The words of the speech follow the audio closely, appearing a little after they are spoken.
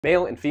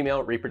Male and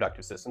female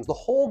reproductive systems. The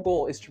whole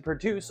goal is to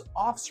produce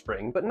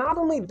offspring, but not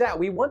only that,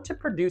 we want to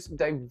produce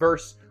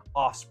diverse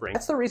offspring.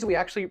 That's the reason we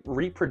actually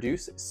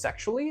reproduce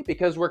sexually,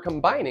 because we're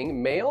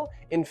combining male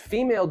and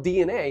female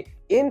DNA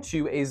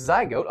into a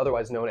zygote,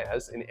 otherwise known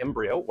as an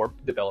embryo or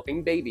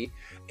developing baby.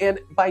 And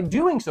by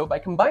doing so, by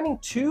combining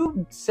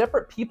two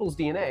separate people's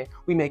DNA,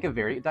 we make a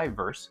very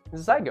diverse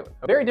zygote.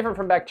 Very different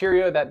from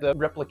bacteria that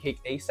replicate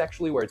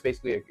asexually, where it's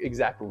basically an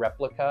exact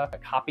replica, a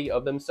copy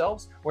of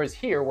themselves, whereas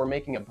here we're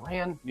making a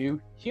brand new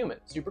human.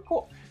 Super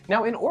cool.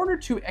 Now, in order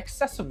to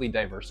excessively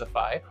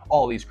diversify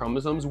all these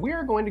chromosomes,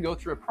 we're going to go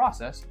through a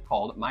process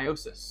called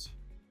meiosis.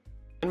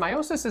 And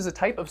meiosis is a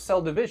type of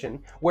cell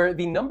division where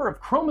the number of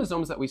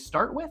chromosomes that we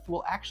start with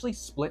will actually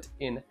split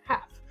in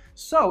half.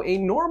 So a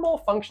normal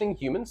functioning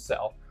human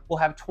cell will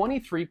have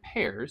 23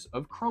 pairs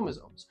of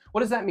chromosomes. What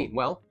does that mean?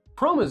 Well,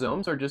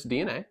 chromosomes are just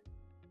DNA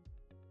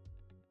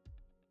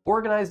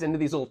organized into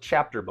these little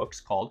chapter books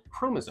called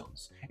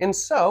chromosomes. And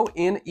so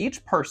in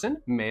each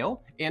person,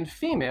 male and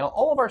female,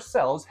 all of our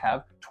cells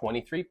have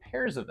 23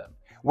 pairs of them.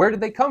 Where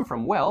did they come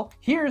from? Well,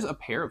 here's a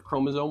pair of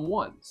chromosome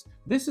 1s.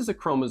 This is a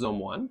chromosome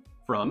 1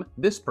 from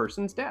this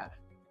person's dad.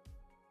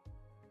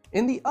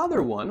 And the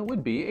other one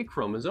would be a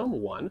chromosome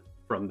 1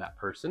 from that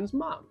person's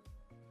mom.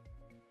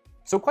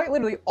 So quite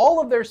literally, all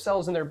of their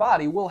cells in their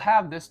body will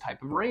have this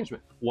type of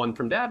arrangement. One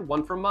from dad,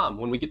 one from mom.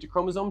 When we get to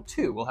chromosome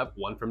 2, we'll have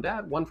one from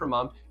dad, one from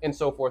mom, and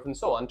so forth and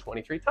so on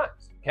 23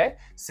 times, okay?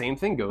 Same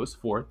thing goes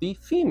for the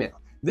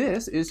female.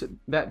 This is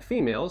that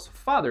female's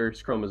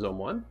father's chromosome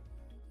 1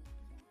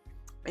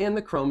 and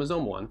the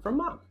chromosome 1 from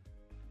mom.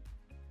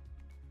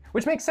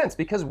 Which makes sense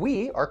because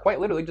we are quite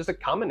literally just a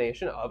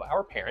combination of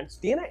our parents'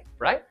 DNA,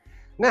 right?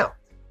 Now,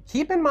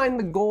 keep in mind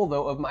the goal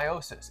though of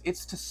meiosis.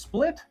 It's to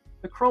split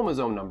the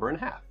chromosome number in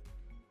half.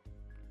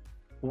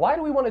 Why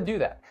do we want to do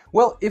that?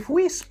 Well, if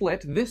we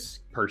split this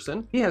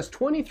person, he has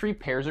 23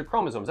 pairs of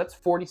chromosomes. That's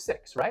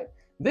 46, right?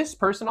 This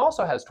person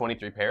also has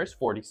 23 pairs,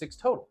 46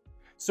 total.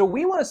 So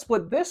we want to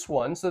split this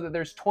one so that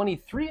there's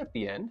 23 at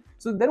the end,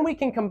 so then we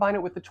can combine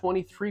it with the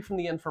 23 from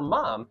the end for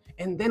mom,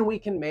 and then we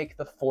can make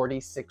the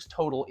 46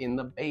 total in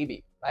the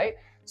baby, right?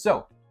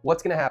 So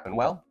what's going to happen?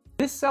 Well,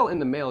 this cell in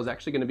the male is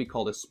actually going to be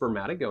called a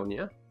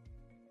spermatogonia,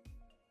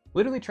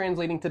 literally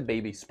translating to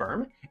baby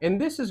sperm, and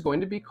this is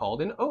going to be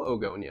called an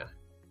oogonia,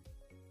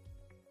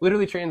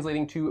 literally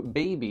translating to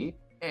baby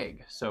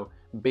egg. So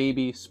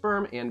baby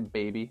sperm and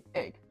baby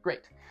egg.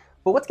 Great.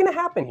 But what's going to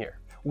happen here?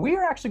 We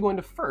are actually going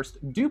to first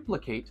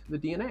duplicate the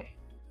DNA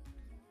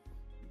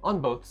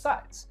on both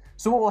sides.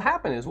 So what will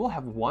happen is we'll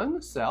have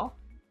one cell.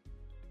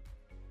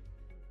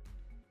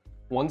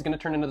 One's going to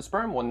turn into the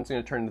sperm, one's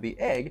going to turn into the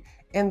egg,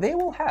 and they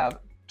will have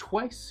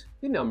twice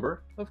the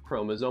number of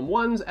chromosome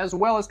 1s as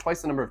well as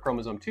twice the number of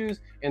chromosome 2s,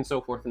 and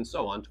so forth and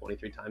so on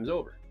 23 times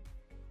over.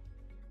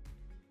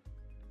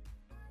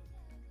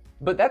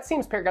 But that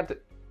seems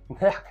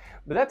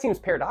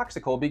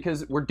paradoxical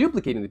because we're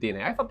duplicating the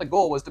DNA. I thought the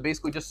goal was to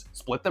basically just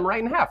split them right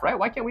in half, right?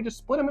 Why can't we just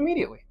split them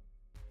immediately?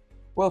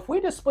 Well, if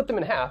we just split them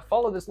in half,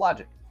 follow this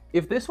logic.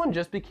 If this one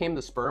just became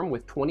the sperm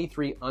with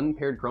 23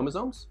 unpaired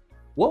chromosomes,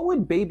 what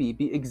would baby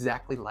be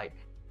exactly like?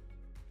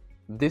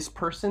 This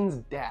person's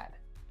dad.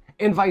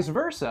 And vice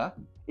versa,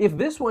 if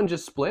this one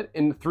just split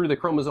in through the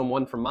chromosome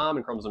 1 from mom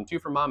and chromosome 2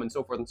 from mom and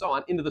so forth and so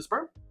on into the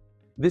sperm,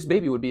 this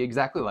baby would be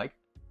exactly like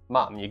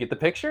mom. You get the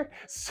picture?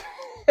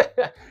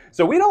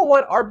 So we don't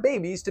want our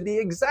babies to be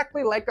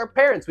exactly like our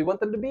parents. We want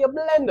them to be a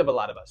blend of a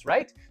lot of us,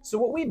 right? So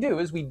what we do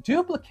is we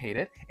duplicate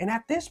it, and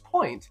at this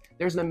point,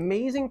 there's an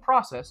amazing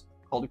process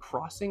called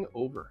crossing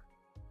over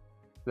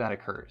that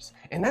occurs.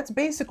 And that's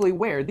basically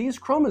where these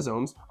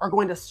chromosomes are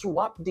going to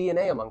swap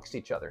DNA amongst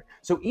each other.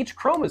 So each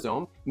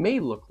chromosome may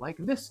look like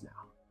this now.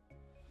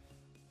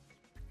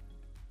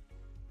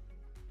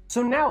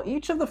 So now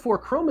each of the 4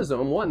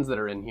 chromosome 1s that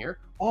are in here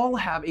all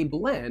have a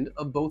blend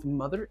of both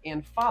mother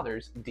and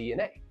father's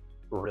DNA.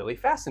 Really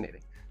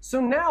fascinating. So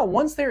now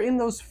once they're in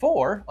those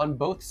 4 on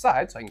both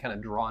sides, so I can kind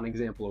of draw an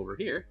example over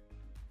here,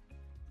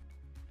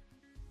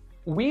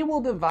 we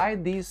will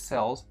divide these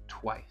cells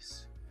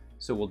twice.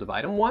 So we'll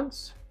divide them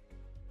once,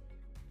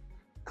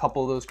 a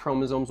couple of those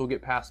chromosomes will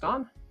get passed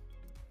on,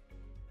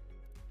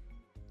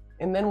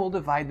 and then we'll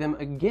divide them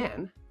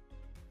again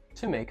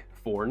to make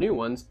 4 new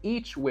ones,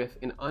 each with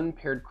an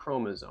unpaired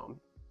chromosome.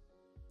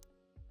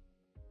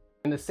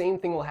 And the same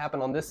thing will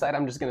happen on this side.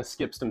 I'm just going to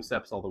skip some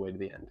steps all the way to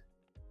the end.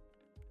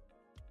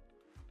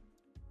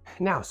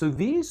 Now, so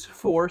these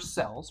 4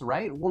 cells,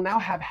 right, will now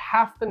have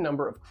half the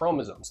number of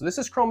chromosomes. So this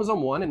is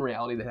chromosome 1. In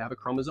reality, they have a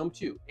chromosome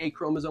 2, a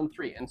chromosome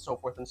 3, and so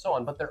forth and so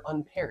on, but they're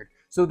unpaired.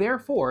 So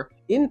therefore,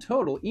 in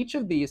total, each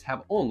of these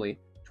have only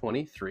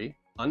 23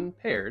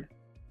 unpaired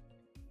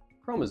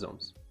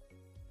chromosomes.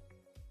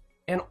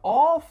 And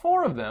all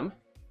 4 of them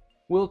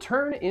will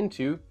turn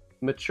into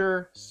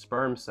mature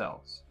sperm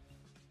cells.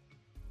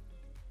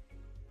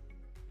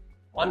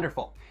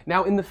 Wonderful.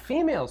 Now in the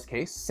female's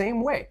case,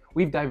 same way.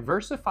 We've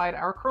diversified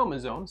our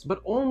chromosomes,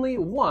 but only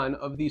one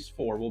of these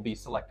 4 will be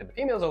selected. The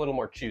female's a little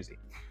more choosy.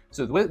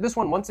 So this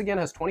one, once again,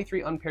 has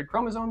 23 unpaired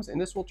chromosomes, and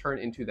this will turn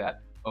into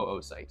that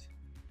oocyte.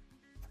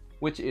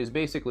 which is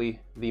basically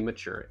the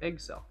mature egg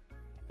cell.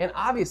 And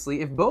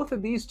obviously, if both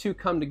of these two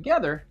come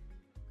together,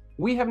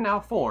 we have now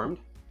formed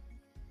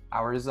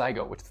our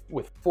zygote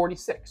with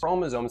 46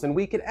 chromosomes, and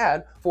we could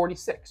add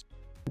 46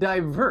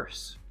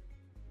 diverse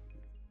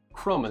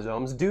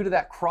chromosomes due to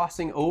that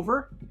crossing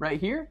over right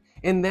here.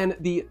 And then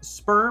the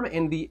sperm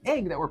and the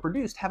egg that were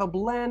produced have a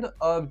blend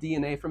of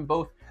DNA from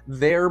both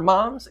their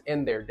moms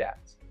and their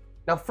dads.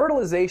 Now,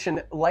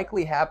 fertilization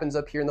likely happens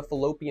up here in the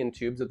fallopian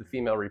tubes of the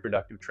female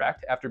reproductive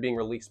tract after being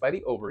released by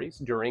the ovaries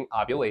during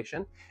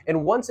ovulation.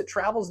 And once it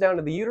travels down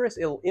to the uterus,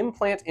 it'll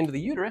implant into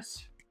the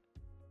uterus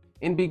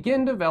and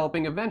begin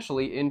developing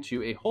eventually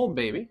into a whole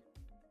baby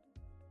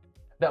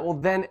that will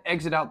then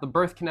exit out the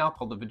birth canal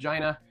called the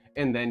vagina,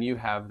 and then you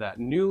have that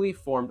newly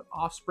formed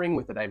offspring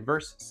with a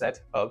diverse set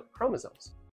of chromosomes.